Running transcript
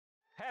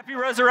Happy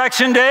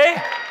Resurrection Day.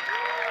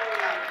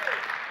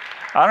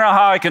 I don't know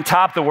how I can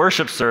top the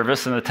worship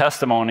service and the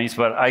testimonies,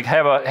 but I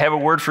have a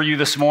word for you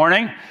this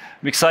morning.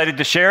 I'm excited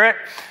to share it.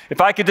 If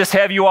I could just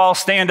have you all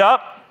stand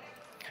up.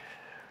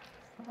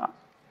 I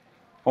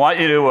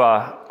want you to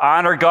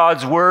honor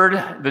God's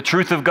word, the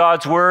truth of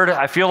God's word.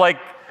 I feel like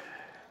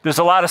there's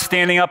a lot of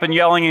standing up and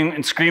yelling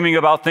and screaming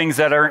about things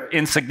that are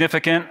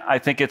insignificant. I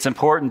think it's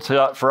important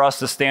for us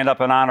to stand up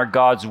and honor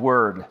God's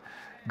word,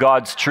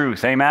 God's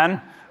truth.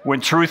 Amen? When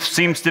truth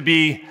seems to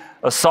be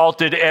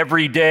assaulted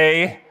every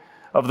day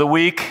of the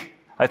week,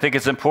 I think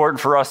it's important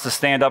for us to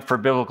stand up for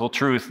biblical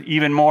truth,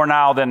 even more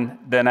now than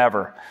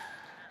ever.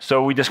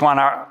 So we just want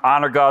to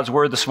honor God's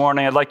word this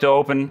morning. I'd like to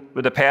open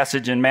with a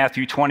passage in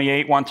Matthew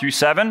 28, 1 through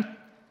 7.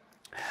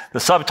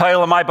 The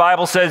subtitle of my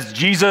Bible says,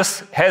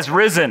 Jesus has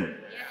risen.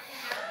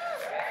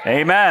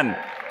 Amen.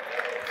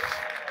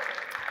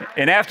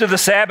 And after the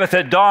Sabbath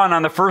at dawn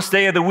on the first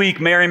day of the week,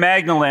 Mary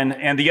Magdalene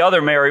and the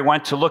other Mary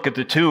went to look at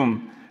the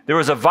tomb. There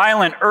was a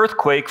violent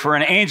earthquake, for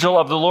an angel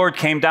of the Lord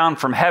came down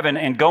from heaven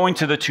and going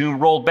to the tomb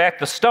rolled back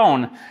the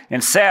stone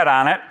and sat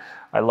on it.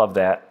 I love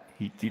that.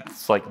 He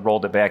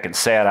rolled it back and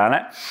sat on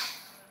it.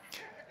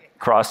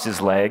 Crossed his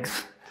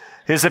legs.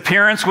 His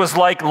appearance was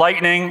like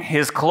lightning.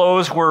 His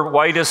clothes were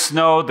white as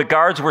snow. The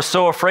guards were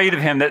so afraid of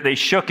him that they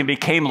shook and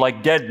became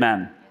like dead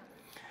men.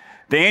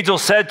 The angel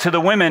said to the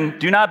women,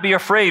 "Do not be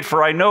afraid,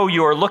 for I know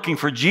you are looking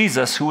for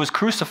Jesus who was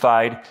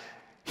crucified.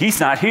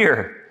 He's not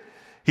here.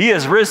 He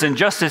has risen,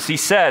 just as he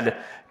said.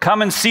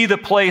 Come and see the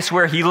place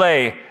where he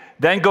lay.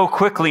 Then go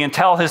quickly and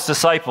tell his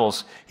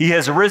disciples, he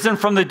has risen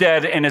from the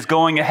dead and is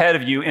going ahead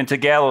of you into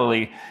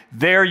Galilee.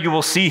 There you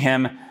will see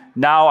him.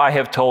 Now I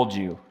have told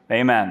you."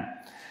 Amen.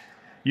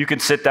 You can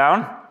sit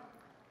down,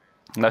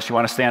 unless you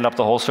want to stand up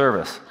the whole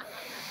service.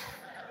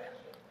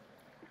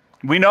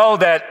 We know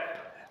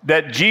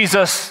that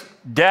Jesus'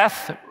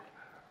 death,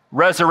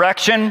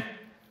 resurrection,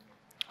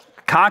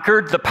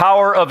 conquered the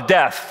power of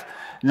death,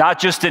 not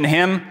just in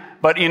him,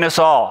 but in us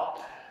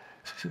all.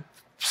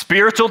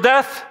 Spiritual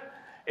death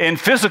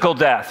and physical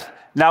death.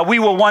 Now, we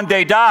will one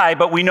day die,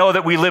 but we know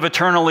that we live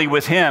eternally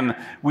with him.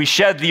 We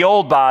shed the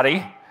old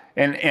body,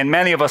 and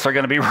many of us are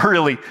going to be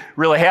really,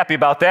 really happy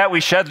about that.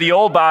 We shed the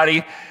old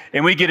body,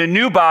 and we get a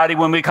new body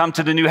when we come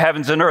to the new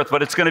heavens and earth,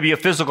 but it's going to be a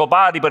physical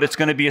body, but it's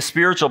going to be a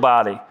spiritual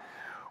body.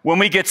 When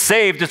we get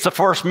saved, it's the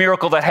first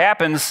miracle that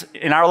happens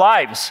in our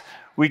lives.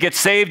 We get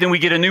saved and we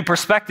get a new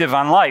perspective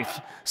on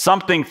life.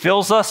 Something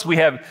fills us. We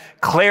have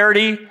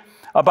clarity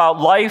about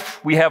life.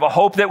 We have a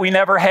hope that we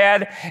never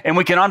had, and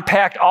we can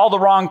unpack all the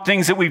wrong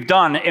things that we've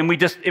done, and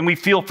we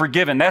feel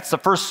forgiven. That's the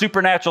first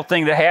supernatural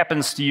thing that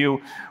happens to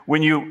you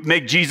when you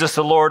make Jesus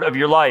the Lord of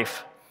your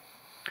life.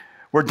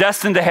 We're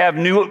destined to have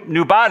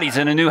new bodies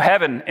in a new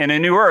heaven and a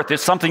new earth.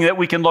 It's something that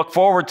we can look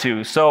forward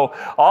to. So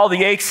all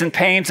the aches and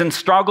pains and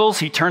struggles,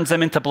 he turns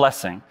them into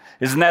blessing.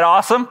 Isn't that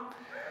awesome?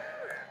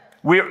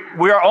 We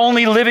are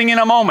only living in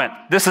a moment.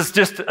 This is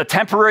just a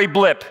temporary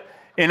blip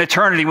in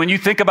eternity. When you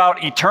think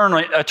about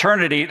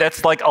eternity,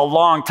 that's like a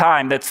long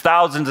time. That's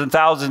thousands and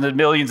thousands and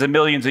millions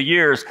of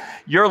years.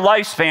 Your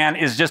lifespan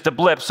is just a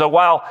blip. So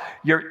while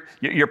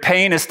your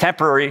pain is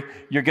temporary,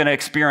 you're going to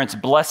experience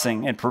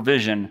blessing and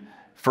provision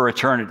for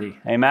eternity.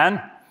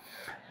 Amen?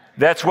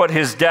 That's what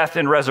his death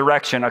and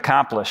resurrection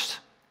accomplished.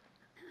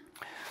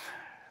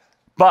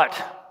 But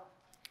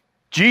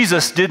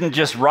Jesus didn't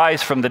just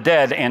rise from the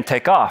dead and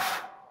take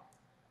off.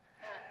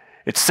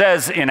 It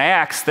says in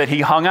Acts that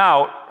he hung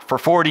out for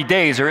 40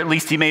 days, or at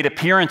least he made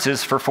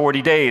appearances for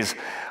 40 days.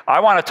 I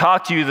want to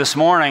talk to you this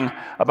morning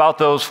about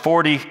those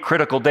 40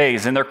 critical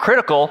days. And they're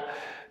critical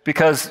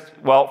because,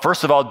 well,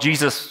 first of all,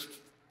 Jesus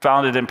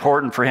found it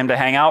important for him to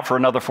hang out for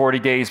another 40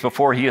 days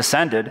before he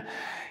ascended.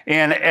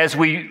 And as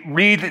we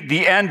read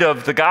the end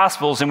of the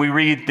Gospels and we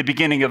read the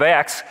beginning of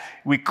Acts,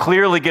 we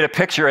clearly get a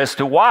picture as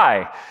to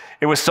why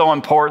it was so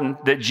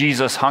important that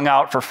Jesus hung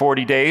out for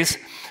 40 days.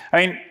 I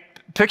mean,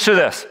 picture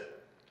this.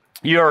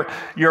 You're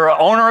an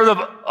owner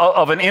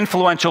of an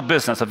influential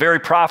business, a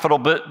very profitable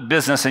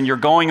business, and you're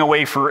going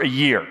away for a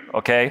year,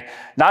 okay?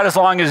 Not as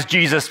long as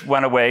Jesus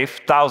went away,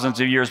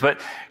 thousands of years,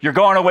 but you're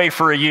going away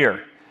for a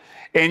year.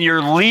 And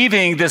you're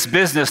leaving this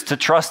business to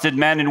trusted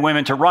men and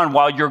women to run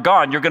while you're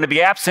gone. You're going to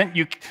be absent.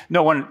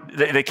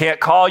 They can't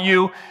call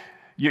you.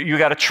 You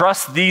got to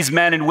trust these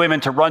men and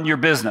women to run your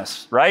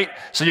business, right?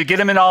 So you get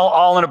them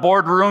all in a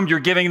boardroom. You're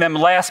giving them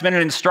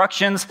last-minute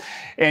instructions,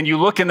 and you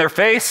look in their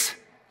face,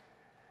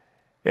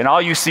 and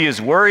all you see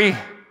is worry,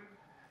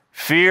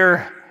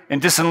 fear,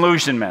 and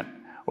disillusionment.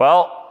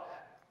 Well,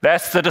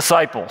 that's the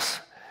disciples.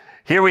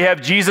 Here we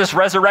have Jesus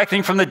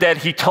resurrecting from the dead.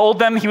 He told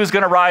them he was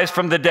going to rise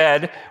from the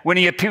dead. When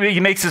he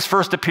makes his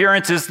first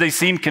appearances, they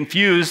seem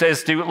confused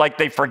as to, like,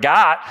 they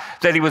forgot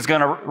that he was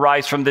going to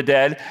rise from the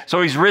dead.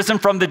 So he's risen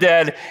from the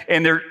dead,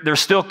 and they're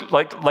still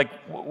like,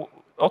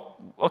 oh,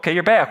 okay,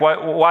 you're back. Why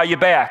are you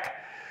back?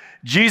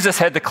 Jesus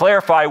had to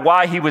clarify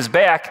why he was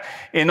back,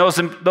 and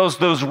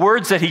those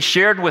words that he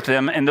shared with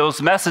them and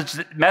those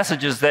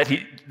messages that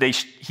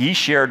he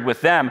shared with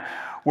them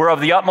were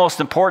of the utmost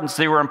importance.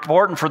 They were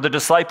important for the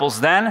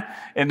disciples then,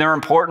 and they're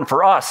important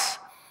for us.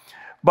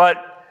 But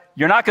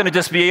you're not going to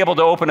just be able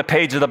to open a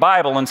page of the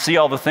Bible and see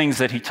all the things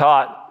that he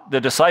taught the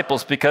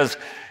disciples, because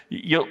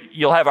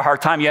you'll have a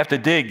hard time. You have to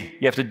dig.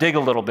 You have to dig a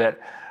little bit.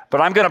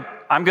 But I'm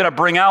going to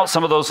bring out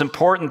some of those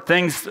important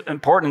things,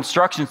 important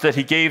instructions that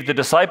he gave the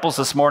disciples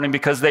this morning,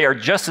 because they are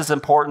just as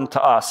important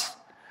to us.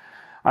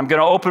 I'm going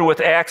to open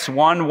with Acts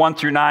 1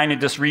 through 9,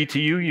 and just read to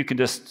you. You can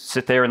just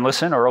sit there and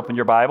listen or open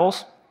your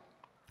Bibles.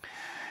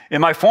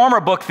 In my former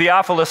book,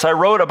 Theophilus, I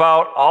wrote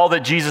about all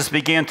that Jesus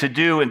began to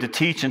do and to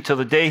teach until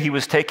the day he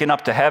was taken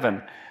up to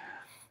heaven.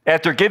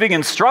 After giving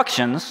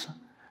instructions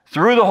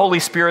through the Holy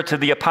Spirit to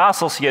the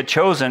apostles he had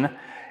chosen,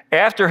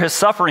 after his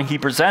suffering, he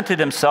presented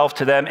himself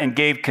to them and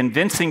gave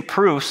convincing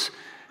proofs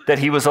that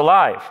he was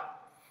alive.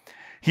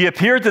 He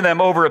appeared to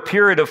them over a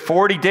period of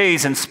 40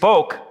 days and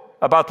spoke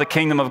about the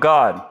kingdom of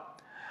God.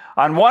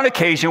 On one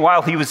occasion,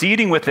 while he was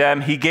eating with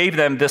them, he gave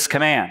them this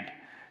command: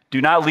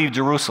 do not leave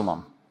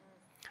Jerusalem,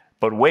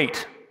 but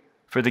wait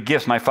for the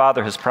gift my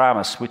Father has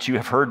promised, which you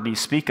have heard me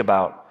speak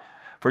about.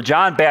 For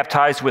John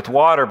baptized with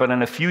water, but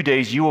in a few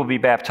days you will be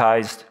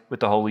baptized with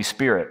the Holy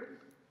Spirit.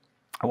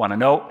 I want to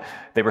note,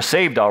 they were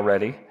saved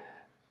already.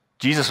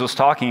 Jesus was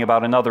talking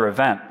about another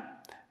event,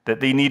 that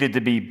they needed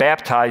to be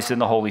baptized in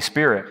the Holy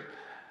Spirit.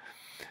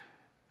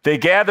 They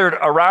gathered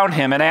around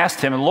him and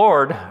asked him,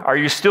 Lord, are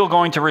you still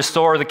going to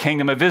restore the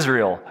kingdom of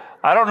Israel?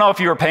 I don't know if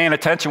you were paying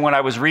attention when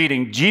I was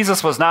reading.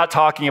 Jesus was not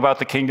talking about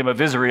the kingdom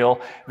of Israel.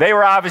 They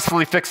were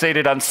obviously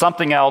fixated on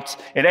something else,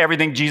 and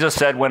everything Jesus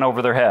said went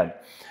over their head.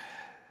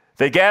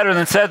 They gathered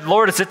and said,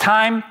 Lord, is it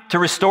time to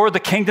restore the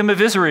kingdom of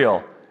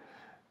Israel?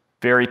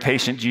 Very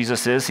patient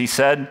Jesus is. He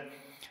said,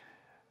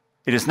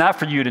 it is not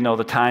for you to know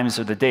the times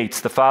or the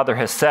dates the Father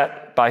has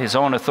set by his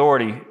own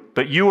authority,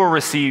 but you will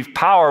receive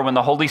power when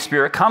the Holy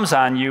Spirit comes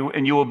on you,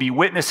 and you will be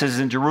witnesses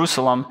in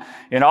Jerusalem,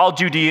 in all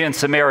Judea and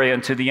Samaria,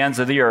 and to the ends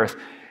of the earth.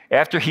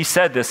 After he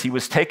said this, he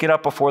was taken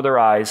up before their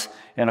eyes,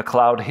 and a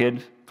cloud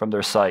hid from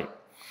their sight.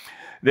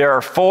 There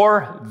are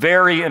 4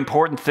 very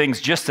important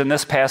things just in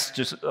this passage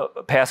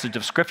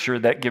of Scripture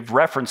that give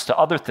reference to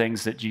other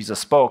things that Jesus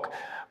spoke,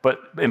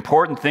 but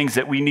important things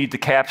that we need to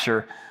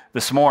capture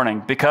this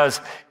morning,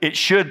 because it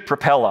should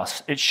propel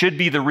us. It should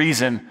be the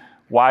reason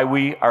why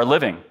we are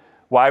living,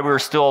 why we're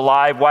still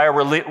alive,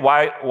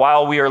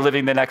 while we are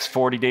living the next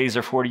 40 days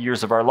or 40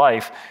 years of our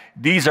life.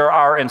 These are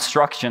our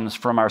instructions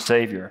from our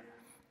Savior.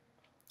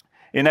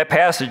 In that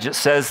passage, it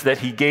says that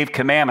he gave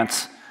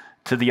commandments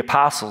to the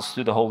apostles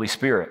through the Holy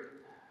Spirit.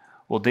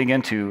 We'll dig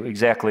into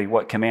exactly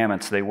what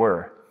commandments they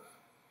were.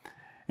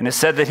 And it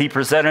said that he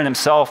presented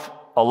himself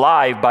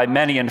alive by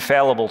many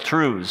infallible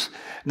truths.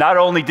 Not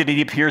only did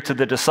he appear to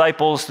the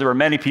disciples, there were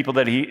many people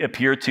that he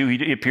appeared to.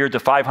 He appeared to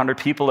 500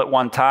 people at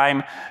one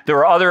time. There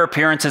were other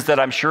appearances that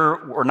I'm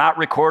sure were not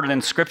recorded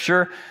in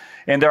Scripture.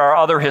 And there are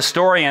other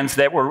historians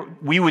that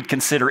we would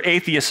consider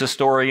atheist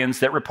historians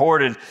that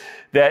reported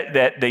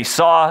that they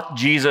saw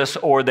Jesus,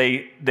 or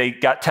they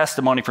got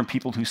testimony from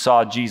people who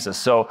saw Jesus.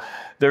 So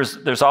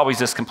there's always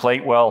this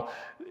complaint, well,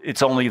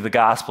 it's only the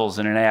Gospels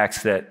and in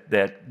Acts that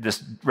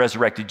this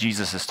resurrected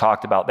Jesus is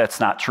talked about. That's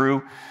not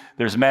true.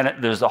 There's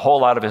a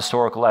whole lot of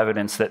historical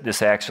evidence that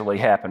this actually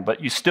happened. But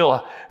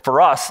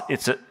for us,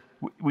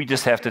 we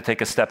just have to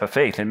take a step of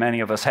faith, and many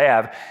of us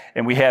have,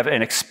 and we have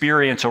an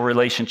experiential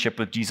relationship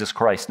with Jesus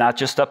Christ, not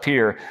just up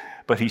here,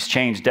 but he's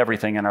changed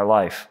everything in our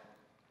life.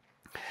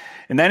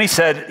 And then he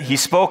said he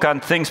spoke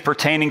on things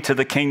pertaining to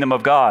the kingdom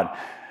of God.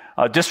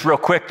 Just real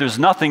quick, there's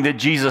nothing that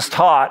Jesus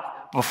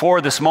taught before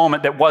this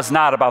moment that was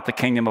not about the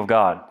kingdom of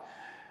God.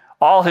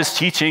 All his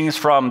teachings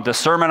from the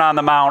Sermon on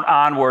the Mount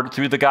onward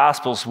through the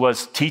Gospels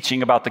was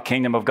teaching about the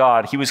kingdom of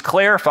God. He was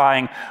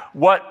clarifying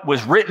what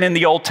was written in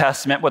the Old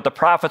Testament, what the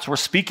prophets were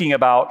speaking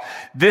about.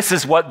 This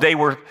is what they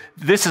were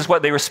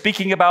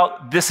speaking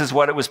about. This is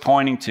what it was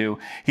pointing to.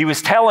 He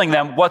was telling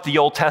them what the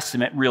Old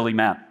Testament really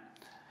meant.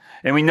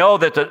 And we know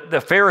that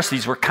the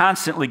Pharisees were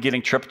constantly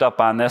getting tripped up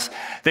on this.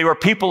 They were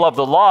people of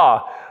the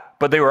law,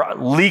 but they were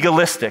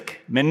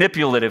legalistic,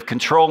 manipulative,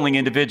 controlling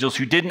individuals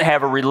who didn't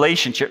have a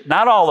relationship.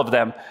 Not all of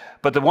them,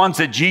 but the ones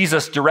that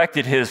Jesus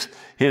directed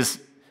his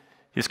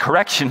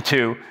correction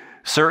to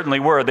certainly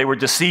were. They were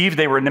deceived,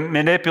 they were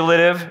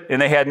manipulative, and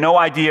they had no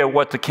idea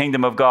what the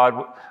kingdom of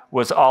God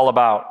was all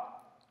about.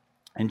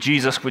 And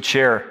Jesus would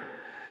share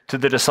to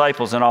the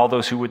disciples and all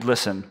those who would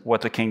listen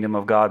what the kingdom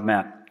of God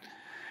meant.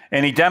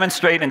 And he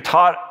demonstrated,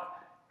 taught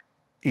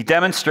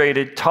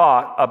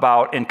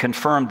about, and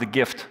confirmed the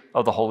gift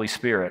of the Holy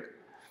Spirit.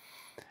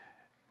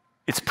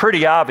 It's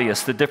pretty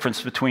obvious the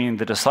difference between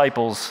the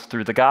disciples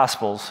through the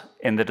Gospels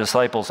and the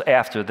disciples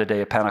after the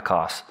day of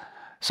Pentecost.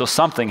 So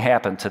something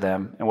happened to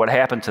them, and what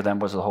happened to them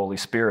was the Holy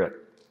Spirit.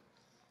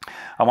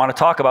 I want to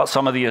talk about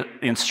some of the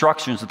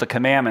instructions of the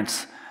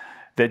commandments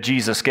that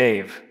Jesus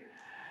gave.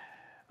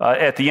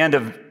 At the end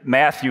of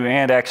Matthew,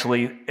 and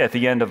actually at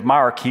the end of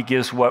Mark, he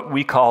gives what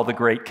we call the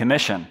Great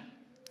Commission.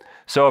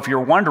 So if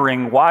you're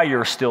wondering why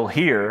you're still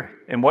here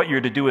and what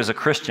you're to do as a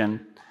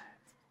Christian,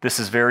 this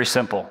is very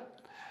simple.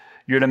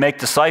 You're to make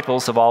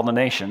disciples of all the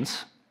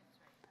nations.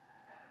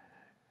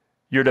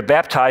 You're to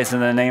baptize in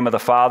the name of the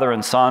Father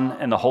and Son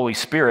and the Holy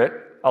Spirit.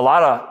 a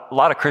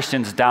lot of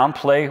Christians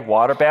downplay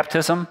water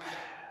baptism.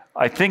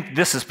 I think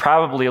this is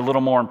probably a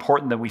little more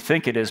important than we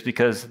think it is,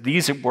 because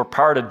these were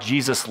part of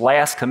Jesus'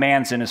 last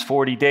commands in his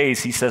 40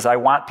 days. He says, I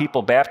want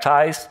people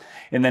baptized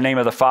in the name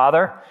of the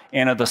Father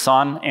and of the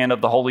Son and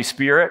of the Holy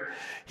Spirit.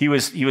 He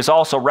was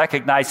also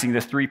recognizing the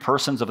three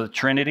persons of the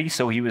Trinity.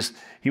 So he was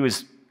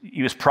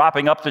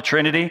propping up the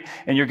Trinity,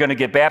 and you're going to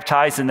get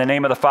baptized in the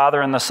name of the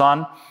Father and the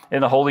Son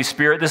and the Holy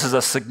Spirit. This is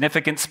a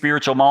significant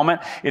spiritual moment.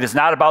 It is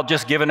not about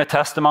just giving a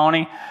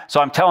testimony. So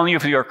I'm telling you,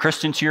 if you are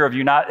Christians here,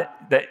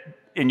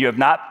 and you have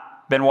not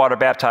been water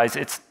baptized,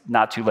 it's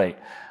not too late.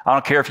 I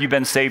don't care if you've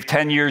been saved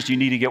 10 years, you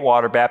need to get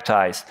water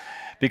baptized.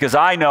 Because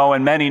I know,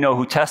 and many know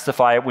who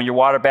testify, when you're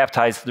water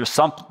baptized,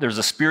 there's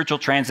a spiritual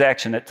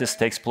transaction that this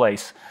takes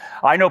place.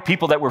 I know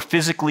people that were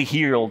physically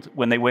healed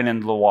when they went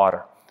into the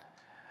water.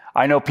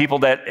 I know people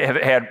that have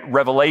had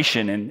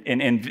revelation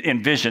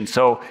and vision.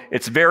 So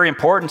it's very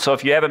important. So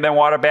if you haven't been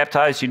water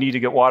baptized, you need to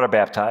get water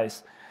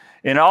baptized.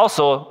 And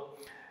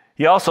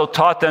he also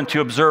taught them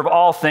to observe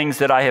all things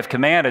that I have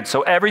commanded.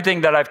 So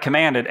everything that I've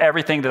commanded,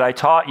 everything that I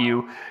taught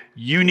you,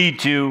 you need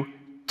to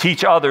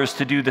teach others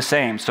to do the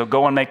same. So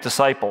go and make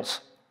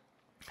disciples.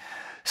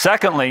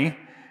 Secondly,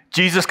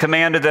 Jesus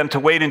commanded them to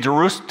wait in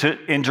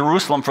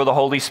Jerusalem for the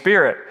Holy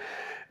Spirit.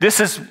 This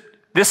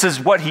is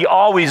what he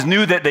always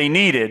knew that they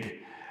needed,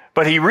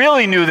 but he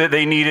really knew that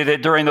they needed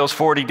it during those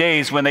 40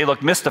 days when they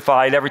looked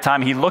mystified every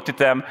time he looked at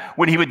them,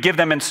 when he would give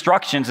them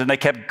instructions and they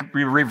kept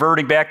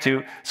reverting back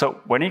to, so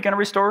when are you going to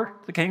restore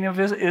the kingdom of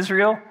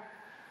Israel?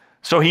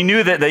 So he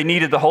knew that they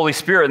needed the Holy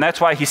Spirit, and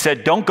that's why he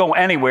said, don't go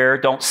anywhere,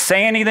 don't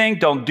say anything,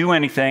 don't do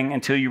anything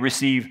until you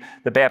receive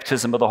the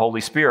baptism of the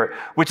Holy Spirit,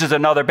 which is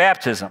another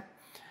baptism.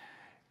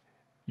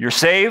 You're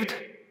saved,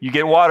 you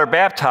get water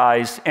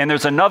baptized, and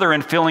there's another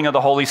infilling of the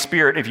Holy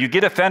Spirit. If you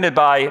get offended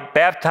by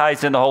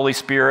baptized in the Holy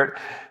Spirit,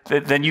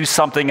 then use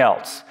something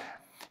else.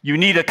 You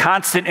need a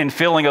constant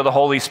infilling of the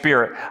Holy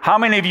Spirit. How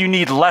many of you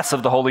need less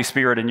of the Holy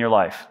Spirit in your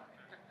life?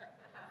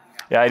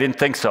 Yeah, I didn't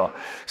think so.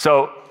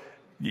 So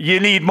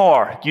you need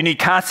more. You need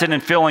constant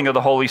infilling of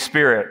the Holy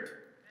Spirit.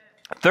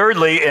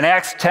 Thirdly, in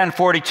Acts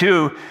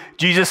 10:42,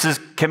 Jesus has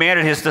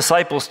commanded his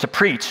disciples to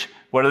preach.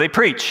 What do they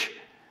preach?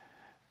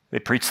 They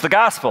preach the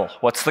gospel.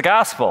 What's the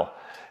gospel?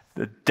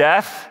 The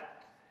death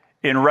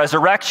and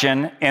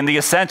resurrection and the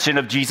ascension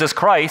of Jesus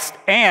Christ,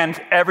 and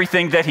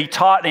everything that he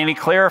taught and he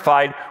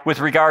clarified with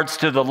regards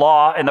to the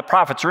law and the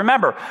prophets.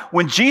 Remember,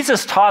 when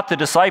Jesus taught the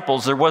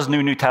disciples, there was no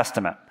New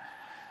Testament.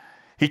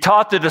 He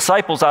taught the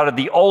disciples out of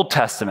the Old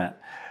Testament.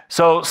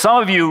 So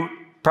some of you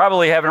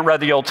probably haven't read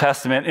the Old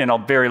Testament in a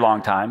very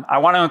long time. I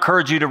want to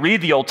encourage you to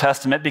read the Old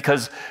Testament,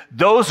 because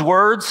those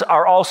words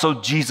are also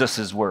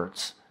Jesus'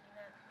 words.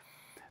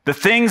 The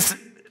things,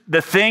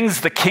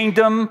 the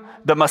kingdom,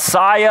 the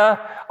Messiah,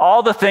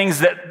 all the things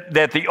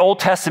that the Old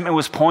Testament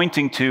was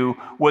pointing to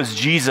was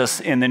Jesus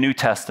in the New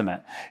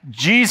Testament.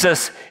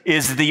 Jesus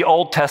is the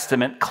Old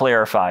Testament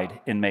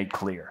clarified and made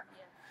clear.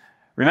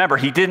 Remember,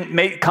 he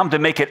didn't come to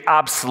make it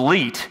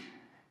obsolete.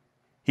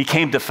 He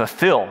came to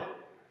fulfill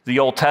the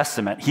Old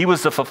Testament. He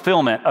was the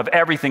fulfillment of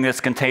everything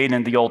that's contained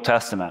in the Old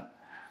Testament.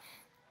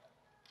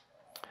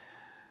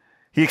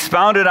 He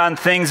expounded on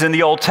things in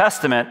the Old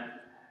Testament,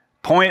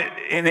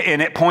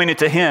 and it pointed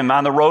to him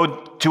on the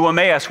road to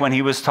Emmaus when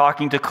he was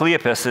talking to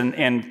Cleopas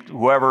and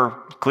whoever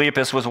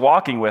Cleopas was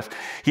walking with.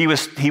 He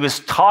was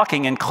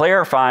talking and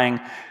clarifying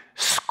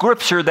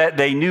scripture that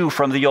they knew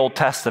from the Old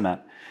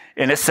Testament.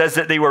 And it says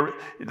that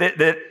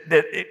that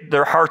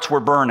their hearts were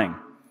burning.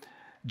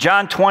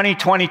 John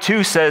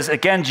 20:22 says,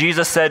 again,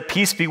 Jesus said,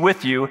 "Peace be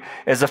with you.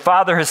 As the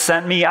Father has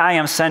sent me, I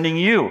am sending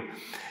you."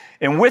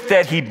 And with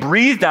that, he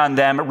breathed on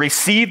them,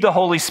 received the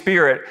Holy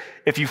Spirit.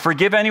 If you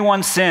forgive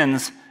anyone's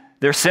sins,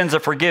 their sins are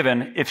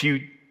forgiven. If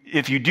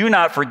you do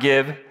not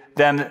forgive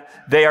them,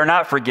 they are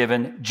not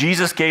forgiven.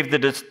 Jesus gave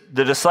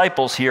the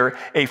disciples here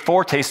a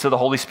foretaste of the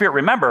Holy Spirit.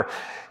 Remember,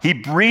 he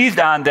breathed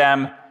on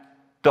them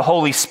the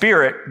Holy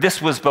Spirit.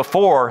 This was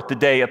before the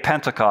day of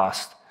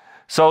Pentecost.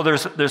 So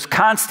there's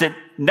constant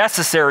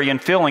necessary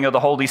infilling of the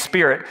Holy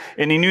Spirit,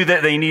 and he knew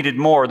that they needed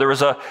more. There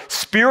was a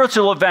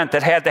spiritual event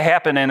that had to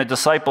happen in a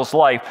disciple's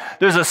life.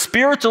 There's a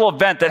spiritual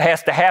event that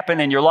has to happen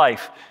in your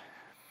life.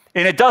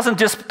 And it doesn't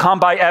just come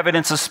by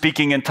evidence of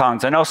speaking in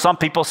tongues. I know some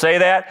people say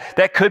that.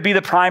 That could be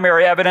the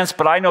primary evidence,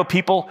 but I know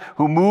people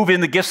who move in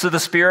the gifts of the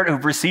Spirit,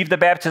 who've received the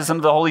baptism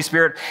of the Holy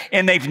Spirit,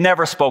 and they've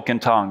never spoken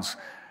tongues.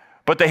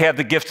 But they have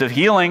the gift of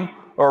healing,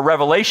 or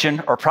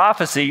revelation, or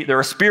prophecy. There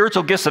are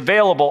spiritual gifts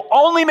available,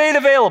 only made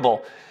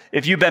available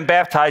if you've been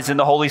baptized in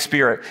the Holy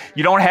Spirit.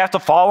 You don't have to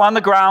fall on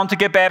the ground to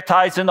get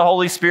baptized in the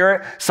Holy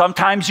Spirit.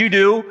 Sometimes you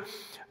do.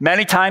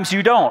 Many times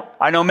you don't.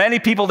 I know many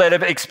people that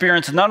have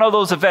experienced none of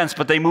those events,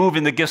 but they move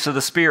in the gifts of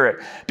the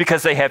Spirit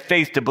because they have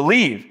faith to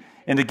believe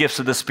in the gifts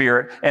of the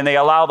Spirit, and they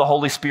allow the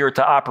Holy Spirit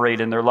to operate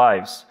in their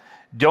lives.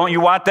 Don't you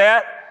want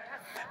that?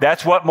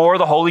 That's what more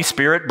the Holy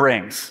Spirit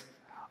brings.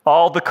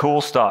 All the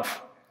cool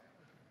stuff.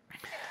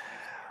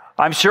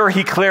 I'm sure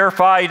he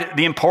clarified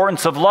the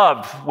importance of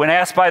love. When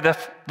asked by the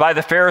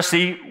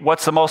Pharisee,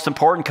 what's the most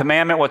important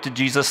commandment, what did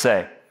Jesus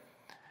say?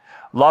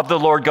 Love the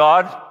Lord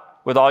God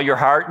with all your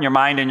heart and your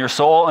mind and your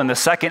soul. And the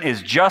second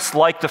is just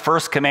like the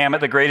first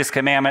commandment, the greatest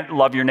commandment,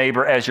 love your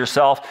neighbor as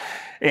yourself.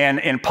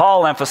 And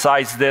Paul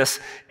emphasized this.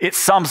 It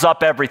sums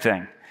up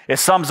everything. It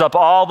sums up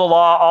all the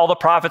law, all the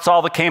prophets,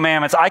 all the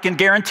commandments. I can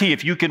guarantee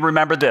if you can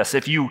remember this,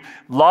 if you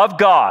love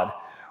God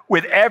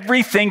with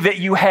everything that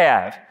you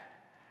have,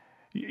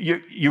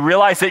 you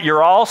realize that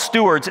you're all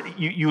stewards.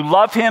 You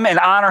love him and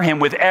honor him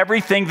with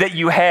everything that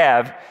you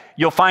have.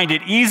 You'll find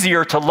it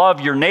easier to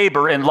love your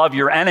neighbor and love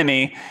your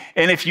enemy.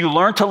 And if you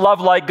learn to love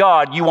like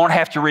God, you won't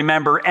have to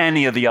remember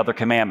any of the other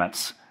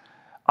commandments.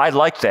 I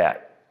like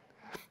that.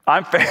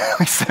 I'm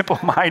fairly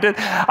simple-minded.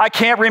 I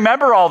can't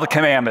remember all the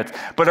commandments.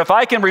 But if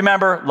I can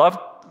remember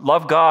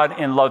love God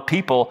and love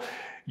people,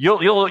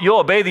 you'll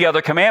obey the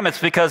other commandments,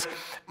 because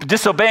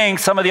disobeying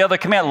some of the other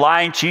commandments,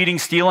 lying, cheating,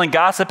 stealing,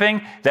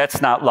 gossiping,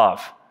 that's not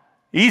love.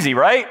 Easy,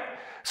 right?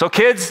 So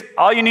kids,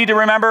 all you need to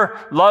remember,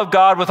 love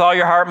God with all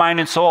your heart, mind,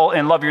 and soul,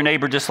 and love your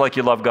neighbor just like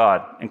you love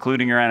God,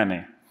 including your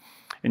enemy.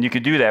 And you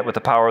can do that with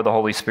the power of the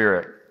Holy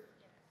Spirit.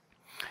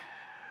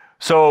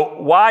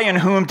 So why and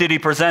whom did he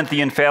present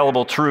the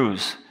infallible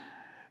truths?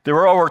 There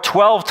were over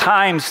 12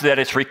 times that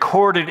it's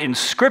recorded in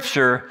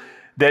Scripture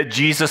that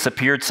Jesus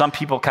appeared. Some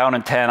people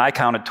counted 10. I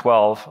counted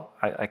 12.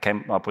 I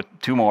came up with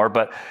 2 more,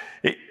 but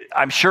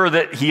I'm sure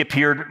that he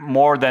appeared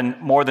more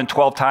than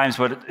 12 times,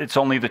 but it's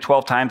only the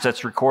 12 times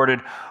that's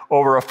recorded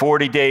over a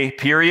 40-day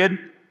period.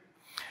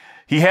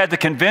 He had to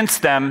convince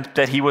them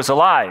that he was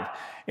alive.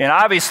 And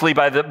obviously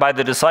by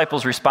the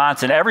disciples'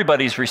 response and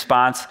everybody's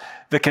response,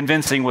 the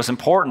convincing was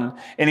important.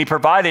 And he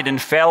provided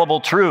infallible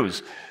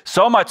truths.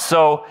 So much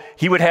so,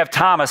 he would have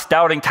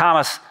doubting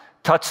Thomas,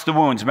 touch the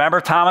wounds. Remember,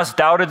 Thomas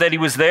doubted that he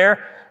was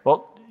there?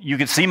 Well, you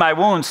can see my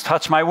wounds,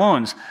 touch my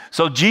wounds.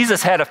 So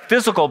Jesus had a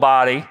physical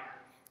body,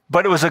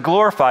 but it was a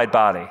glorified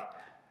body.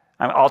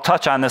 I'll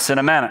touch on this in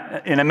a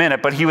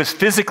minute, but he was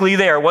physically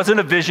there. It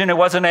wasn't a vision. It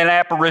wasn't an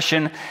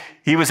apparition.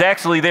 He was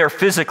actually there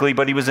physically,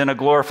 but he was in a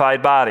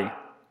glorified body.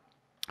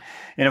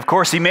 And of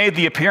course, he made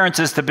the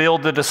appearances to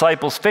build the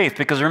disciples' faith,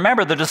 because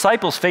remember, the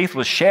disciples' faith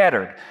was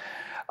shattered.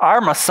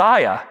 Our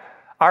Messiah,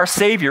 our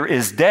Savior,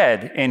 is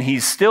dead, and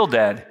he's still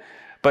dead.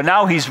 But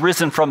now he's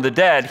risen from the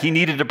dead. He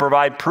needed to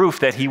provide proof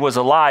that he was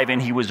alive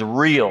and he was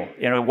real,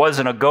 and it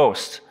wasn't a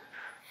ghost.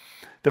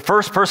 The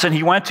first person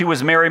he went to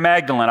was Mary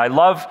Magdalene. I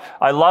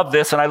love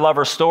this, and I love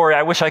her story.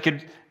 I wish I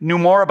knew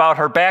more about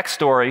her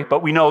backstory,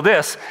 but we know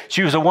this.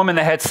 She was a woman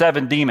that had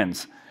 7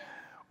 demons.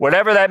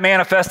 Whatever that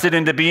manifested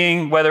into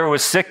being, whether it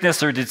was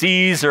sickness or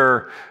disease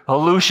or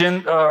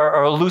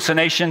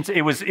hallucinations,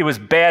 it was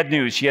bad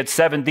news. She had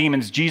 7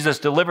 demons. Jesus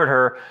delivered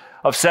her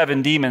of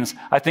 7 demons.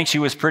 I think she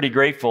was pretty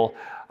grateful.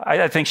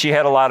 I think she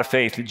had a lot of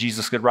faith that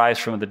Jesus could rise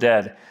from the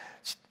dead.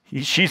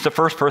 She's the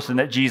first person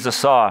that Jesus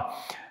saw.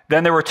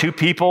 Then there were 2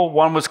 people.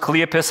 One was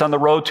Cleopas on the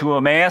road to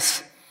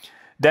Emmaus,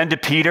 then to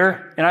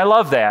Peter. And I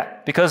love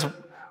that, because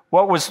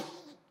what was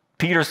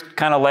Peter's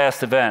kind of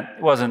last event?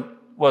 It wasn't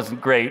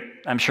great.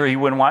 I'm sure he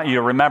wouldn't want you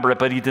to remember it,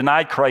 but he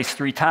denied Christ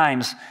 3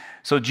 times.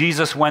 So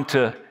Jesus went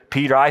to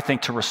Peter, I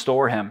think, to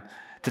restore him,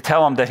 to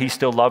tell him that he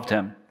still loved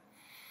him.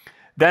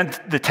 Then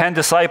the 10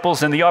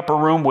 disciples in the upper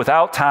room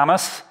without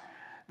Thomas.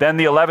 Then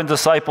the 11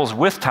 disciples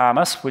with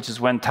Thomas, which is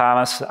when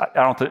Thomas, I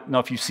don't know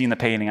if you've seen the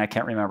painting. I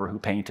can't remember who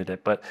painted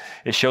it, but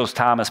it shows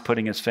Thomas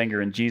putting his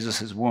finger in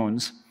Jesus'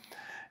 wounds.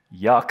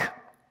 Yuck.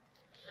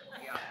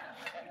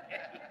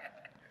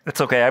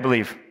 It's okay, I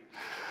believe.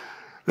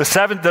 The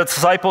 7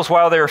 disciples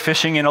while they were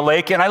fishing in a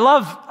lake, and I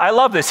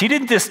love this. He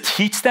didn't just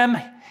teach them,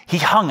 he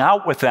hung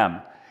out with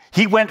them.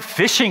 He went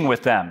fishing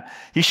with them.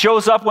 He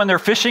shows up when they're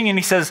fishing and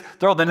he says,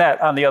 throw the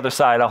net on the other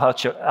side. I'll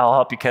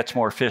help you catch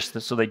more fish.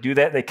 So they do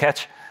that. They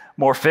catch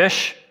more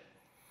fish.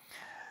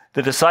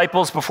 The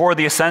disciples before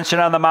the ascension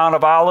on the Mount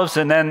of Olives,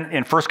 and then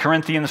in 1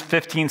 Corinthians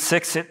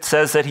 15:6, it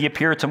says that he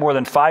appeared to more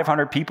than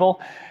 500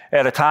 people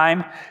at a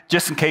time.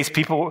 Just in case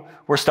people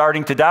were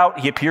starting to doubt,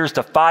 he appears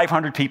to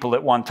 500 people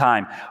at one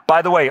time.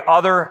 By the way,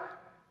 other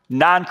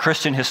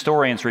non-Christian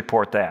historians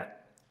report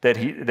that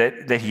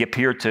he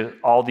appeared to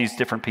all these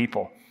different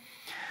people.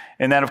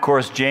 And then, of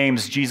course,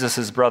 James,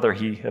 Jesus' brother,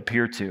 he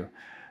appeared to.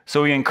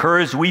 So he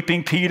encouraged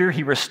weeping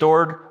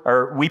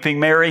weeping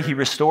Mary, he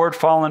restored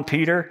fallen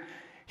Peter.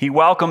 He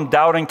welcomed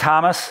doubting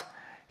Thomas.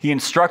 He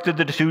instructed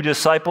the 2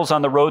 disciples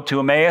on the road to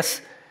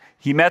Emmaus.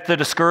 He met the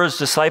discouraged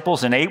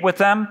disciples and ate with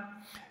them.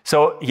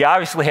 So he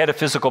obviously had a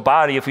physical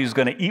body if he was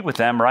going to eat with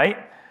them, right?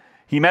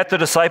 He met the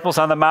disciples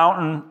on the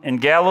mountain in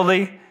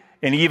Galilee,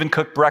 and he even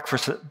cooked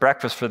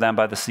breakfast for them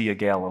by the Sea of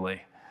Galilee.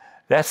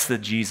 That's the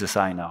Jesus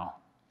I know.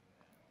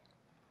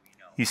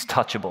 He's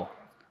touchable,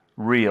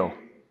 real.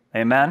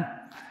 Amen?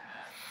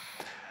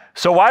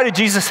 So why did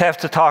Jesus have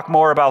to talk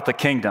more about the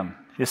kingdom?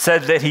 It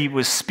said that he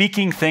was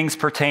speaking things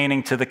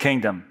pertaining to the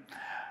kingdom.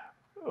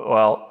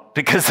 Well,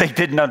 because they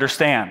didn't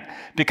understand.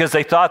 Because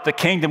they thought the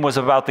kingdom was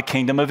about the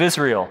kingdom of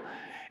Israel.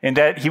 and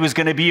that he was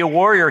going to be a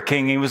warrior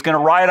king. He was going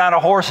to ride on a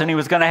horse, and he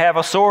was going to have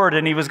a sword,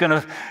 and he was going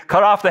to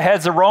cut off the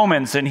heads of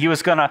Romans, and he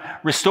was going to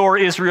restore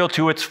Israel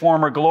to its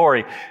former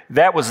glory.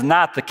 That was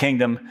not the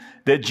kingdom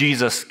that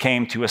Jesus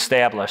came to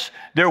establish.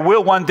 There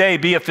will one day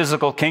be a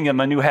physical kingdom,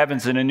 a new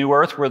heavens and a new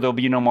earth, where there'll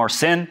be no more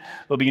sin,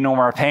 there'll be no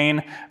more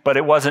pain, but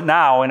it wasn't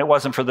now, and it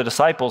wasn't for the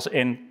disciples,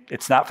 and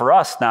it's not for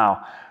us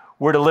now.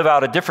 We're to live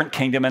out a different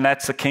kingdom, and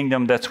that's the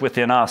kingdom that's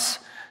within us.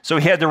 So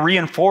he had to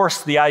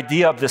reinforce the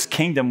idea of this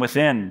kingdom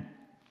within.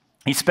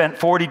 He spent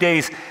 40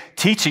 days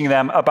teaching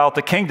them about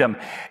the kingdom,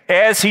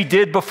 as he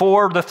did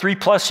before the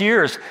 3+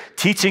 years,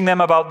 teaching them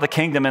about the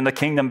kingdom and the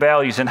kingdom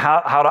values and how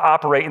to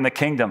operate in the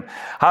kingdom,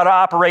 how to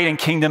operate in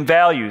kingdom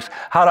values,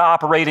 how to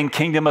operate in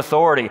kingdom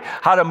authority,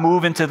 how to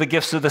move into the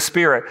gifts of the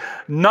Spirit,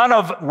 none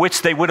of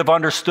which they would have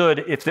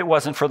understood if it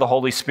wasn't for the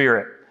Holy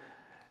Spirit,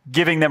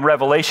 giving them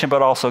revelation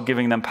but also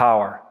giving them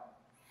power.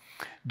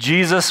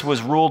 Jesus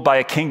was ruled by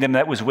a kingdom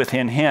that was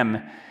within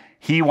him.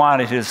 He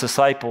wanted his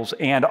disciples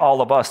and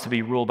all of us to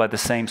be ruled by the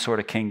same sort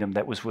of kingdom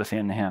that was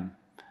within him.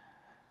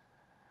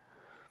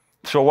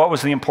 So what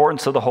was the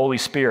importance of the Holy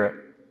Spirit?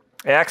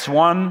 Acts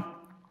 1,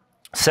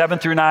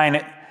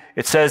 7-9,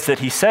 it says that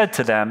he said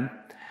to them,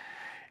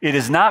 "It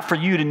is not for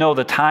you to know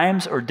the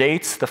times or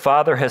dates the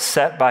Father has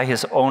set by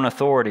his own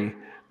authority,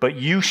 but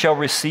you shall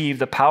receive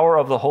the power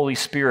of the Holy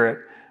Spirit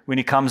when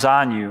he comes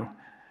on you.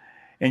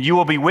 And you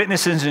will be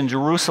witnesses in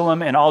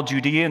Jerusalem and all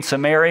Judea and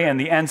Samaria and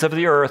the ends of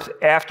the earth."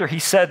 After he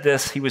said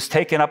this, he was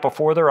taken up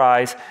before their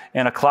eyes,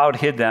 and a cloud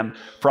hid them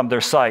from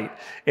their sight.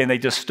 And they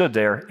just stood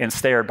there and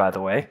stared, by the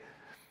way.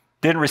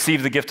 Didn't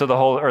receive the gift of the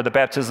Holy, or the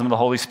baptism of the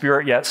Holy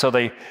Spirit yet, so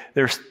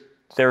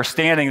they're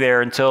standing there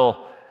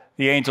until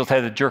the angels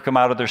had to jerk them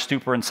out of their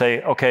stupor and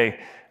say, "Okay,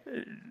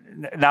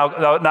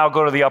 now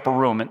go to the upper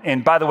room.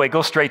 And by the way,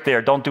 go straight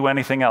there. Don't do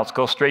anything else.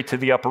 Go straight to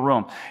the upper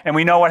room." And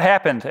we know what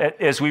happened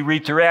as we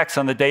read through Acts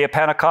on the day of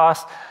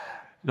Pentecost.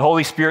 The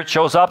Holy Spirit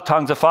shows up,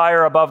 tongues of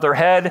fire above their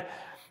head,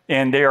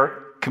 and they are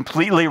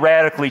completely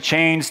radically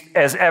changed,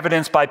 as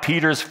evidenced by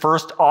Peter's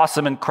first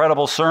awesome,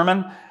 incredible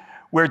sermon,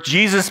 where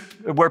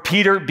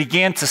Peter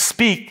began to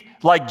speak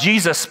like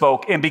Jesus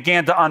spoke and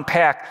began to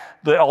unpack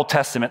the Old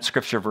Testament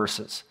scripture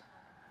verses.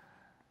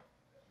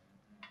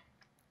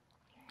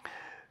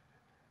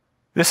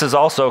 This is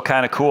also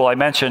kind of cool. I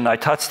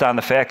touched on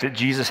the fact that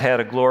Jesus had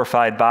a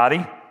glorified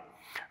body.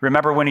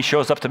 Remember when he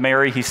shows up to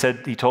Mary,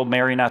 he told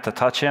Mary not to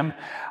touch him.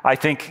 I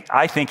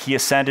think he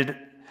ascended.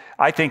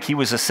 I think he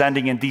was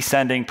ascending and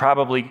descending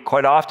probably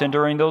quite often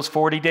during those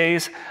 40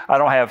 days. I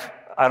don't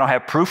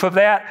have proof of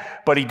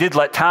that, but he did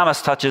let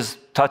Thomas touch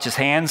his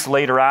hands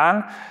later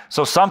on.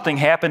 So something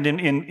happened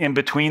in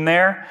between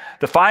there.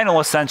 The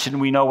final ascension,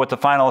 we know what the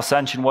final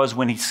ascension was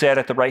when he sat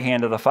at the right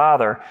hand of the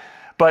Father.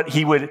 But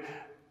he would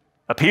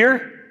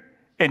appear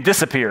and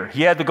disappear.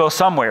 He had to go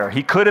somewhere.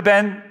 He could have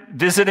been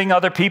visiting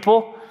other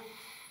people,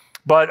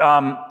 but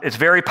it's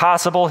very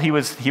possible he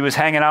was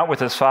hanging out with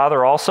his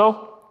Father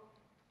also.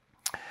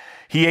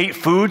 He ate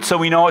food, so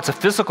we know it's a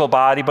physical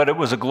body, but it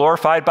was a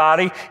glorified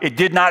body. It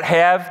did not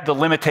have the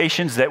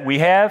limitations that we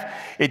have.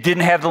 It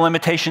didn't have the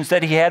limitations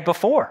that he had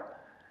before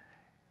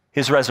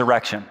his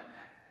resurrection.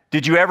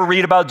 Did you ever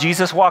read about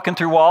Jesus walking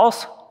through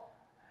walls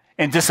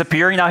and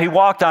disappearing? Now, he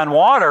walked on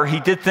water.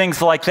 He did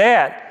things like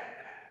that.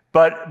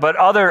 But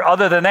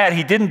other than that,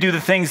 he didn't do the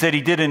things that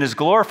he did in his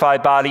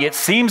glorified body. It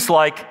seems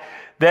like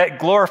that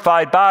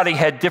glorified body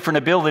had different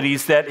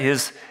abilities that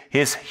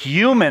his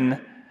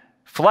human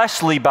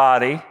fleshly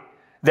body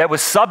that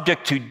was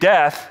subject to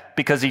death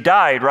because he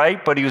died,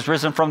 right? But he was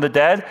risen from the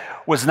dead,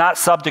 was not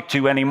subject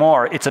to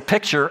anymore. It's a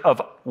picture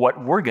of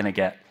what we're going to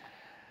get.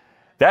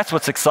 That's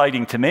what's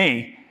exciting to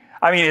me.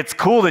 I mean, it's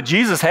cool that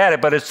Jesus had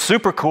it, but it's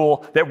super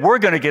cool that we're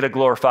going to get a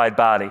glorified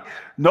body.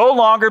 No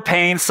longer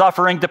pain,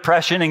 suffering,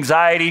 depression,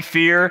 anxiety,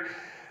 fear.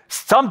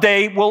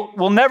 Someday,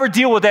 we'll never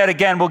deal with that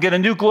again. We'll get a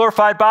new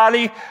glorified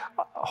body.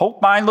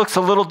 Hope mine looks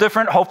a little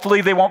different. Hopefully,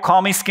 they won't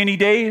call me Skinny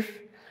Dave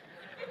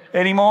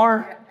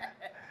anymore.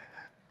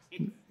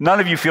 None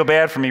of you feel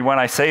bad for me when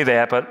I say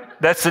that, but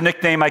that's the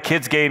nickname my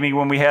kids gave me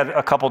when we had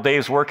a couple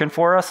days working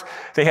for us.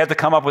 They had to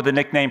come up with a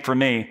nickname for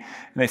me,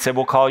 and they said,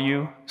 "We'll call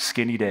you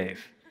Skinny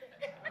Dave."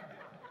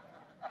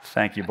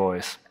 Thank you,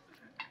 boys.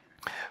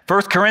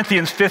 1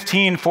 Corinthians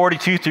 15,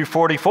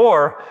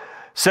 42-44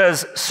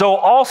 says, "So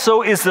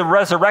also is the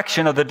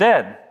resurrection of the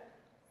dead."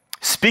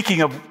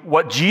 Speaking of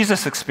what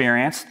Jesus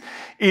experienced,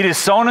 "It is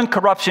sown in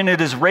corruption,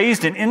 it is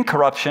raised in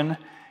incorruption.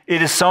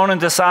 It is sown in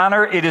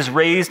dishonor, it is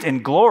raised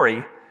in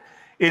glory.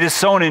 It is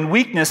sown in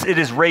weakness, it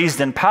is raised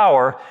in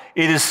power.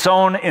 It is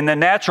sown in the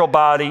natural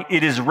body,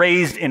 it is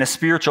raised in a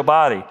spiritual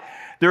body."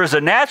 There is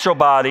a natural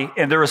body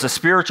and there is a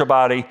spiritual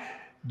body.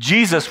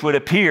 Jesus would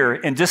appear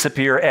and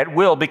disappear at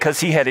will because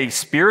he had a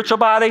spiritual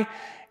body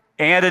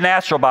and a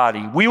natural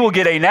body. We will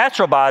get a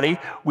natural body.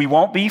 We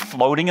won't be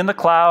floating in the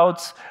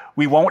clouds.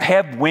 We won't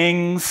have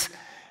wings.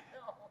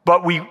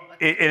 But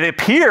it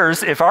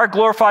appears, if our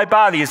glorified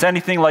body is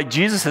anything like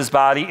Jesus'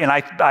 body, and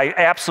I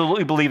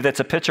absolutely believe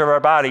that's a picture of our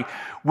body,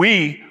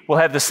 we will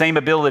have the same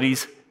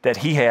abilities that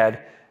he had.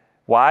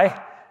 Why?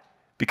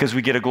 because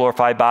we get a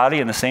glorified body,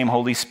 and the same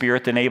Holy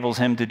Spirit that enables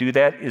him to do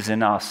that is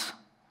in us.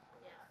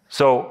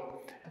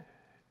 So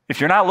if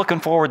you're not looking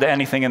forward to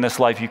anything in this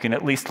life, you can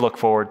at least look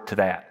forward to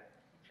that.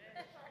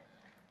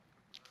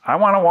 I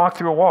want to walk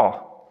through a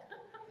wall.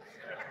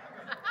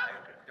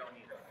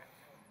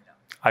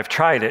 I've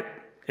tried it.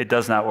 It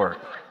does not work.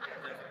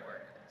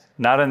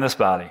 Not in this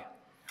body.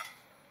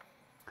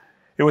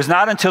 It was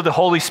not until the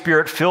Holy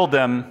Spirit filled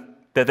them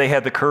that they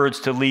had the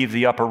courage to leave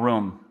the upper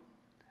room.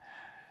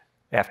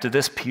 After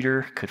this,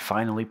 Peter could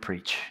finally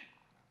preach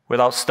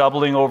without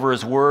stumbling over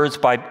his words,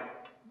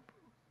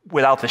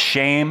 without the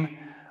shame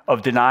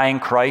of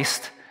denying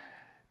Christ.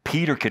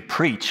 Peter could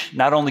preach.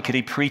 Not only could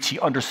he preach, he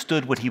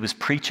understood what he was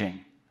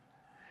preaching.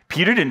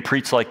 Peter didn't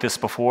preach like this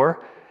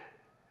before.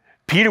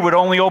 Peter would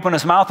only open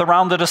his mouth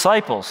around the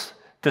disciples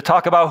to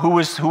talk about who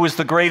was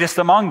the greatest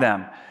among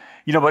them.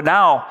 But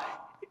now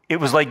it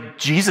was like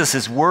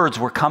Jesus' words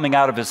were coming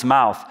out of his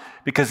mouth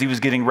because he was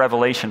getting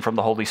revelation from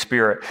the Holy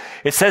Spirit.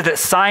 It said that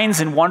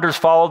signs and wonders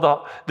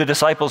followed the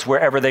disciples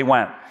wherever they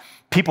went.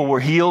 People were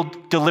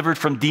healed, delivered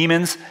from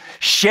demons.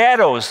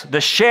 Shadows,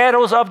 the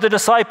shadows of the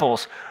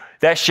disciples.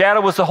 That shadow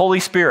was the Holy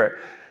Spirit.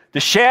 The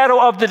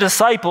shadow of the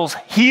disciples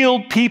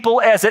healed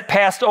people as it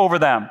passed over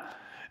them.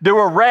 There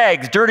were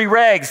rags, dirty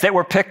rags that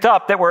were picked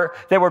up, that were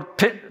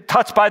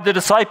touched by the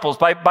disciples,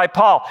 by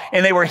Paul,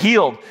 and they were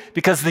healed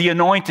because the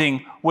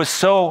anointing was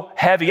so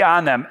heavy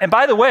on them. And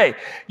by the way,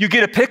 you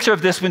get a picture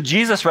of this when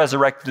Jesus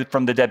resurrected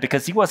from the dead,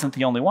 because he wasn't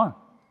the only one.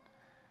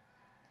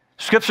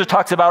 Scripture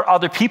talks about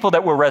other people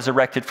that were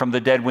resurrected from the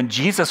dead when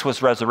Jesus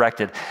was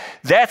resurrected.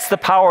 That's the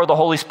power of the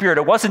Holy Spirit.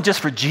 It wasn't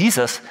just for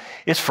Jesus,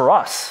 it's for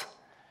us.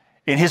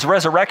 And his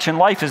resurrection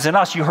life is in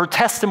us. You heard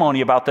testimony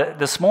about that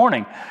this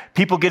morning.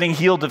 People getting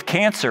healed of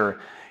cancer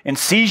and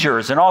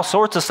seizures and all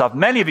sorts of stuff.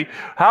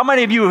 How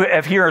many of you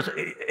have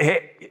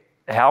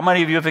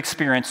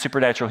experienced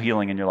supernatural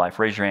healing in your life?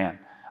 Raise your hand.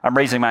 I'm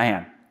raising my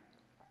hand.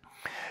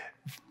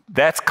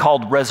 That's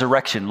called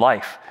resurrection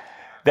life.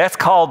 That's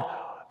called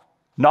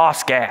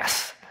nos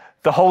gas,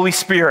 the Holy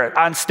Spirit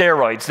on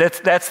steroids.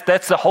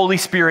 That's the Holy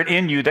Spirit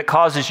in you that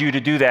causes you to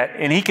do that.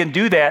 And he can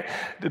do that.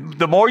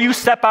 The more you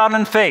step out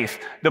in faith,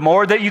 the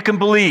more that you can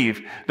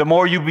believe, the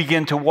more you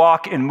begin to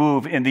walk and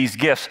move in these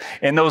gifts.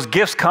 And those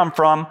gifts come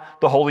from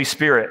the Holy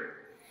Spirit.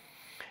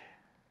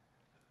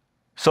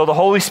 So the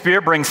Holy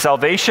Spirit brings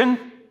salvation.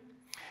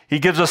 He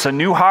gives us a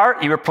new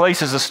heart. He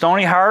replaces a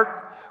stony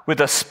heart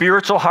with a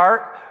spiritual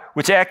heart,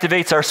 which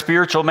activates our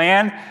spiritual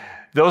man.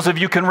 Those of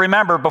you can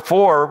remember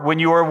before, when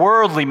you were a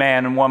worldly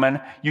man and woman,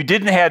 you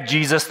didn't have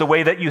Jesus the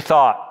way that you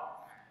thought.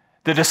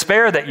 The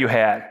despair that you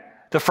had,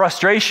 the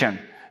frustration,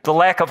 the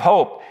lack of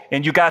hope,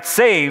 and you got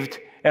saved,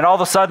 and all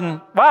of a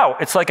sudden, wow,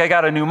 it's like I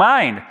got a new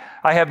mind.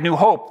 I have new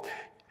hope.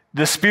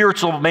 The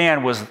spiritual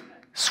man was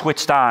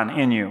switched on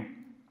in you.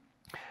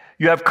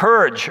 You have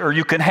courage, or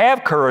you can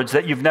have courage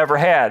that you've never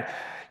had.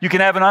 You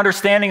can have an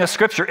understanding of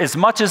Scripture. As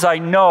much as I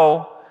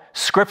know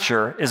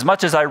Scripture, as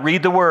much as I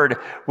read the Word,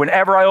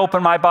 whenever I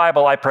open my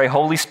Bible, I pray,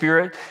 Holy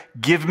Spirit,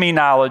 give me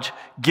knowledge,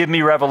 give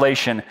me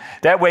revelation.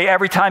 That way,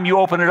 every time you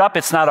open it up,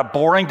 it's not a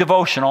boring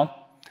devotional.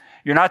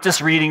 You're not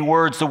just reading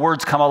words, the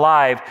words come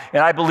alive,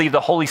 and I believe the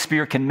Holy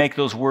Spirit can make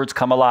those words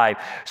come alive.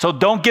 So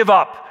don't give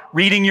up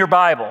reading your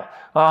Bible.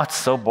 Oh, it's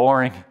so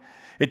boring.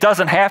 It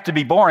doesn't have to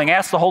be boring.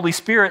 Ask the Holy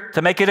Spirit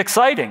to make it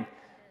exciting.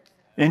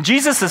 And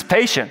Jesus is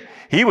patient.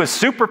 He was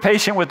super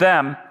patient with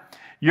them.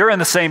 You're in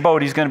the same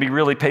boat. He's going to be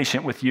really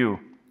patient with you.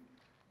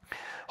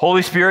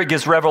 Holy Spirit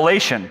gives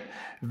revelation,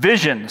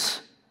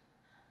 visions.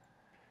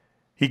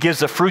 He gives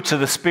the fruits of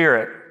the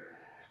Spirit.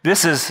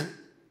 This is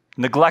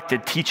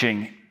neglected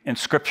teaching in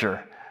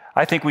Scripture.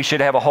 I think we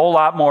should have a whole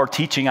lot more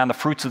teaching on the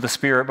fruits of the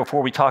Spirit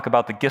before we talk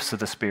about the gifts of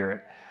the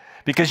Spirit.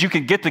 Because you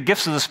can get the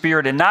gifts of the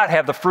Spirit and not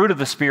have the fruit of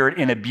the Spirit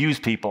and abuse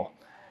people.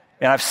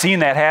 And I've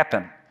seen that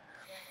happen.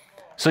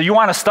 So you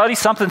want to study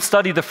something,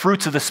 study the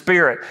fruits of the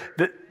Spirit.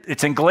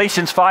 It's in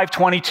Galatians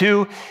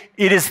 5:22.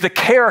 It is the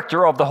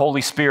character of the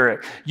Holy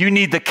Spirit. You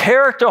need the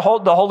character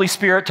of the Holy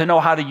Spirit to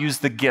know how to use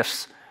the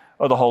gifts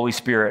of the Holy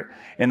Spirit.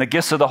 And the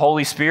gifts of the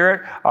Holy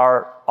Spirit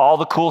are all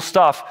the cool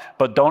stuff,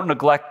 but don't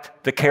neglect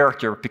the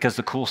character, because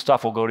the cool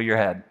stuff will go to your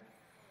head.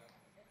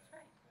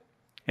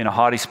 In a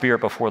haughty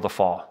spirit before the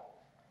fall.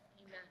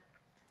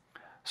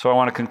 So I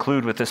want to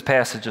conclude with this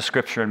passage of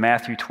Scripture in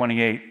Matthew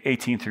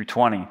 28:18 through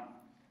 20.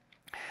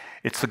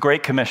 It's the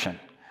Great Commission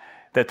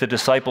that the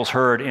disciples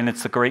heard, and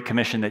it's the Great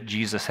Commission that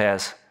Jesus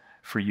has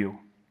for you.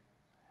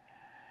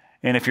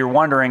 And if you're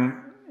wondering,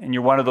 and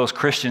you're one of those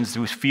Christians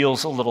who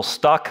feels a little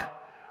stuck,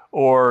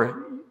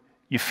 or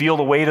you feel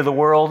the weight of the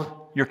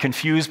world, you're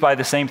confused by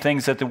the same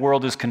things that the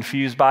world is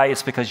confused by,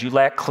 it's because you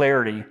lack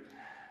clarity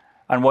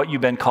on what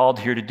you've been called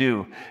here to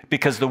do.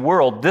 Because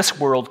this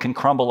world can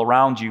crumble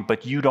around you,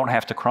 but you don't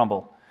have to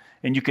crumble,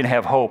 and you can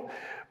have hope.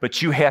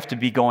 But you have to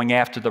be going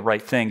after the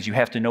right things. You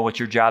have to know what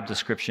your job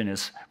description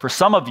is. For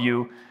some of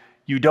you,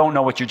 you don't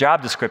know what your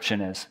job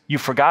description is.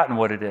 You've forgotten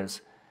what it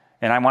is.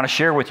 And I want to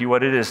share with you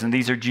what it is. And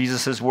these are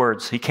Jesus'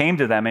 words. He came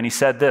to them and he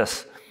said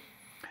this: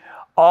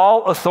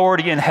 all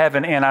authority in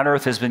heaven and on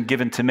earth has been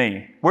given to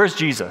me. Where's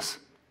Jesus?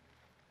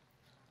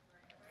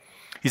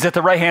 He's at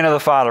the right hand of the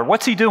Father.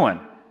 What's he doing?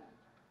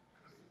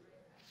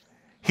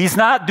 He's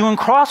not doing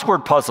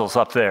crossword puzzles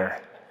up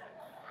there.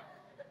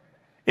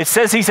 It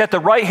says he's at the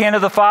right hand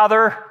of the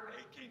Father,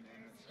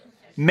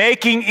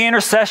 making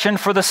intercession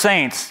for the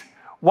saints.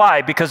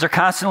 Why? Because they're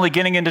constantly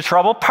getting into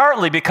trouble?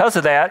 Partly because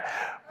of that.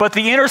 But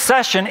the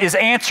intercession is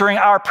answering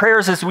our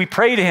prayers as we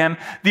pray to him.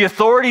 The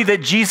authority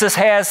that Jesus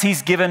has,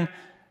 he's given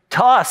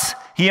to us.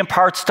 He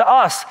imparts to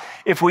us.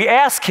 If we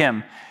ask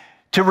him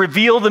to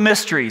reveal the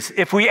mysteries,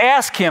 if we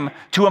ask him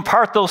to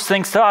impart those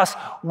things to us,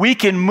 we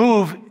can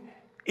move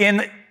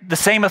in the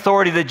same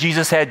authority that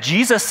Jesus had.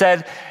 Jesus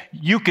said,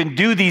 you can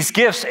do these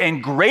gifts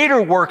and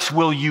greater works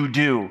will you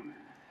do,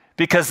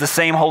 because the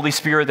same Holy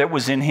Spirit that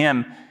was in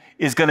him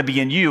is going to be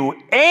in you.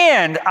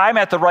 And I'm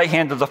at the right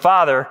hand of the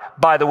Father,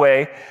 by the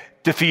way,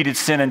 defeated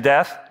sin and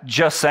death,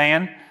 just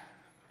saying.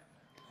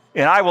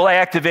 And I will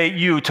activate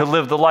you to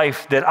live the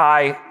life that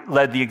I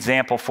led the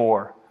example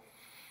for.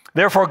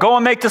 Therefore, go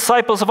and make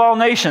disciples of all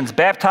nations,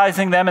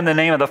 baptizing them in the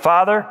name of the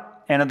Father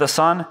and of the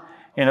Son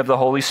and of the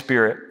Holy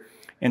Spirit,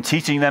 and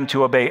teaching them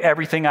to obey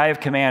everything I have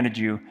commanded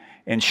you.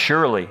 And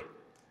surely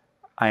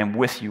I am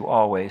with you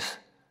always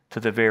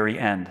to the very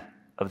end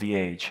of the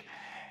age.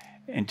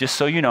 And just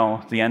so you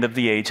know, the end of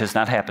the age has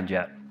not happened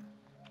yet.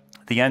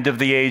 The end of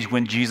the age,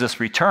 when Jesus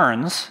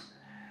returns,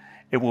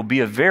 it will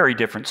be a very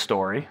different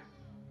story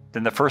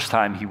than the first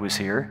time he was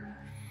here.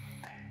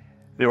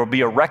 There will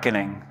be a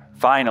reckoning,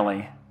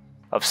 finally,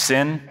 of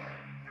sin,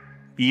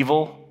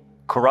 evil,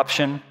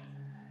 corruption,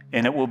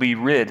 and it will be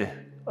rid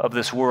of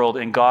this world,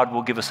 and God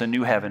will give us a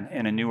new heaven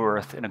and a new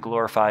earth and a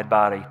glorified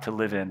body to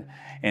live in.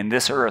 And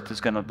this earth is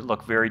going to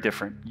look very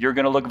different. You're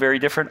going to look very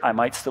different. I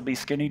might still be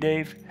skinny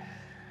Dave,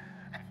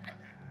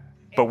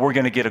 but we're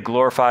going to get a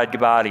glorified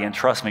body, and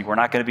trust me, we're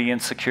not going to be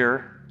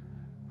insecure.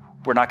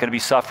 We're not going to be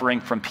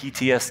suffering from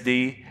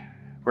PTSD.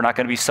 We're not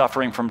going to be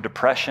suffering from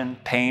depression,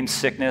 pain,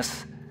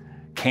 sickness,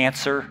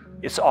 cancer.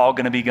 It's all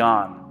going to be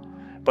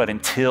gone. But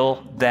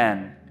until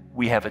then,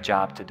 we have a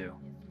job to do.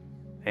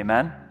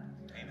 Amen?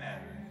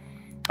 Amen.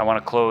 I want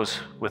to close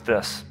with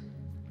this.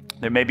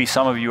 There may be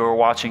some of you who are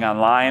watching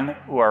online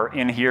who are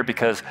in here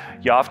because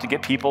you often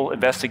get people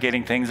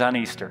investigating things on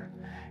Easter.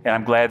 And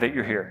I'm glad that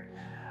you're here.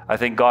 I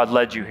think God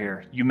led you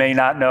here. You may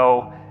not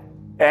know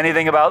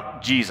anything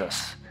about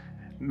Jesus.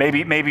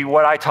 Maybe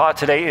what I taught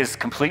today is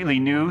completely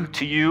new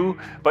to you,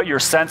 but you're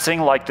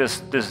sensing like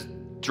this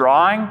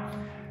drawing.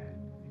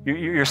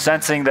 You're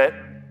sensing that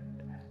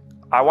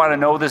I want to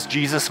know this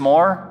Jesus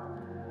more.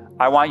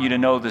 I want you to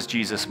know this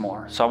Jesus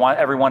more. So I want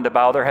everyone to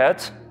bow their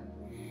heads.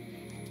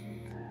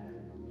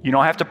 You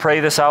don't have to pray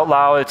this out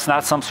loud. It's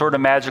not some sort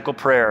of magical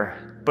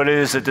prayer, but it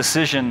is a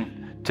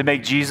decision to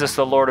make Jesus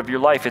the Lord of your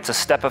life. It's a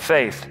step of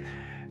faith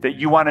that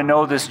you want to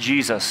know this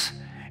Jesus.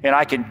 And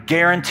I can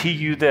guarantee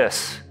you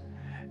this,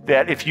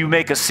 that if you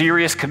make a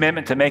serious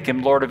commitment to make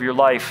him Lord of your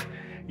life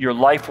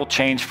will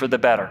change for the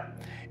better.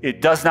 It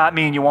does not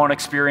mean you won't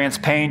experience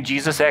pain.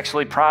 Jesus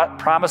actually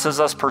promises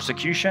us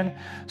persecution,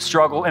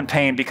 struggle, and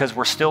pain because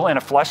we're still in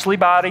a fleshly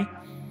body.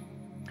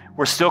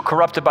 We're still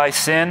corrupted by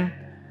sin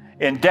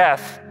and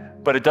death,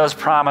 but it does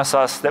promise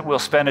us that we'll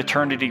spend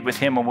eternity with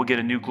him and we'll get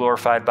a new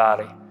glorified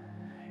body.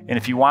 And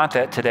if you want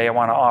that today, I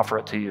want to offer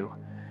it to you.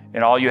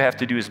 And all you have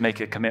to do is make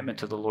a commitment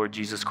to the Lord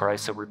Jesus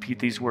Christ. So repeat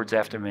these words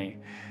after me.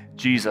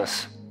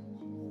 Jesus,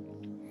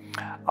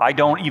 I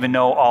don't even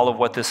know all of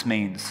what this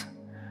means,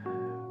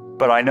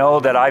 but I know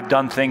that I've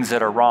done things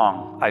that are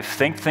wrong. I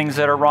think things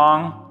that are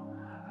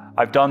wrong.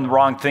 I've done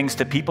wrong things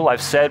to people.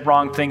 I've said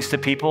wrong things to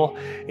people,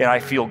 and I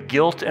feel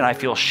guilt, and I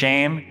feel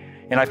shame,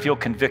 and I feel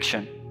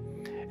conviction.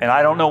 And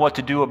I don't know what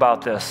to do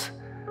about this.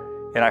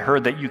 And I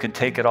heard that you can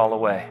take it all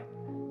away,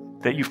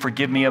 that you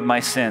forgive me of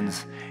my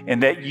sins,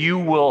 and that you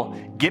will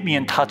get me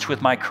in touch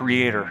with my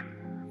Creator,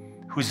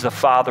 who's the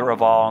Father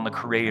of all and the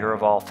Creator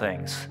of all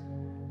things.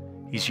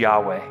 He's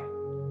Yahweh.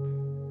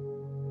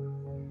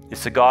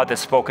 It's the God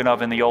that's spoken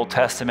of in the Old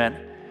Testament,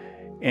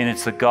 and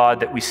it's the God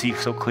that we see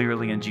so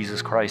clearly in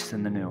Jesus Christ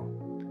in the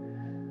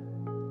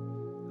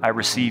New. I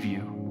receive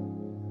you.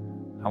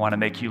 I want to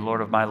make you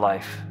Lord of my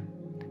life.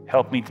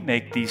 Help me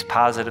make these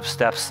positive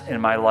steps in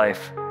my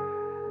life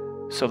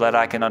so that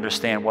I can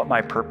understand what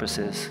my purpose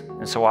is,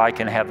 and so I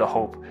can have the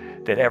hope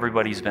that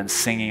everybody's been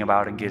singing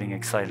about and getting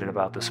excited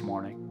about this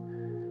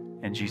morning.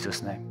 In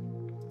Jesus' name,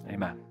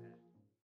 amen.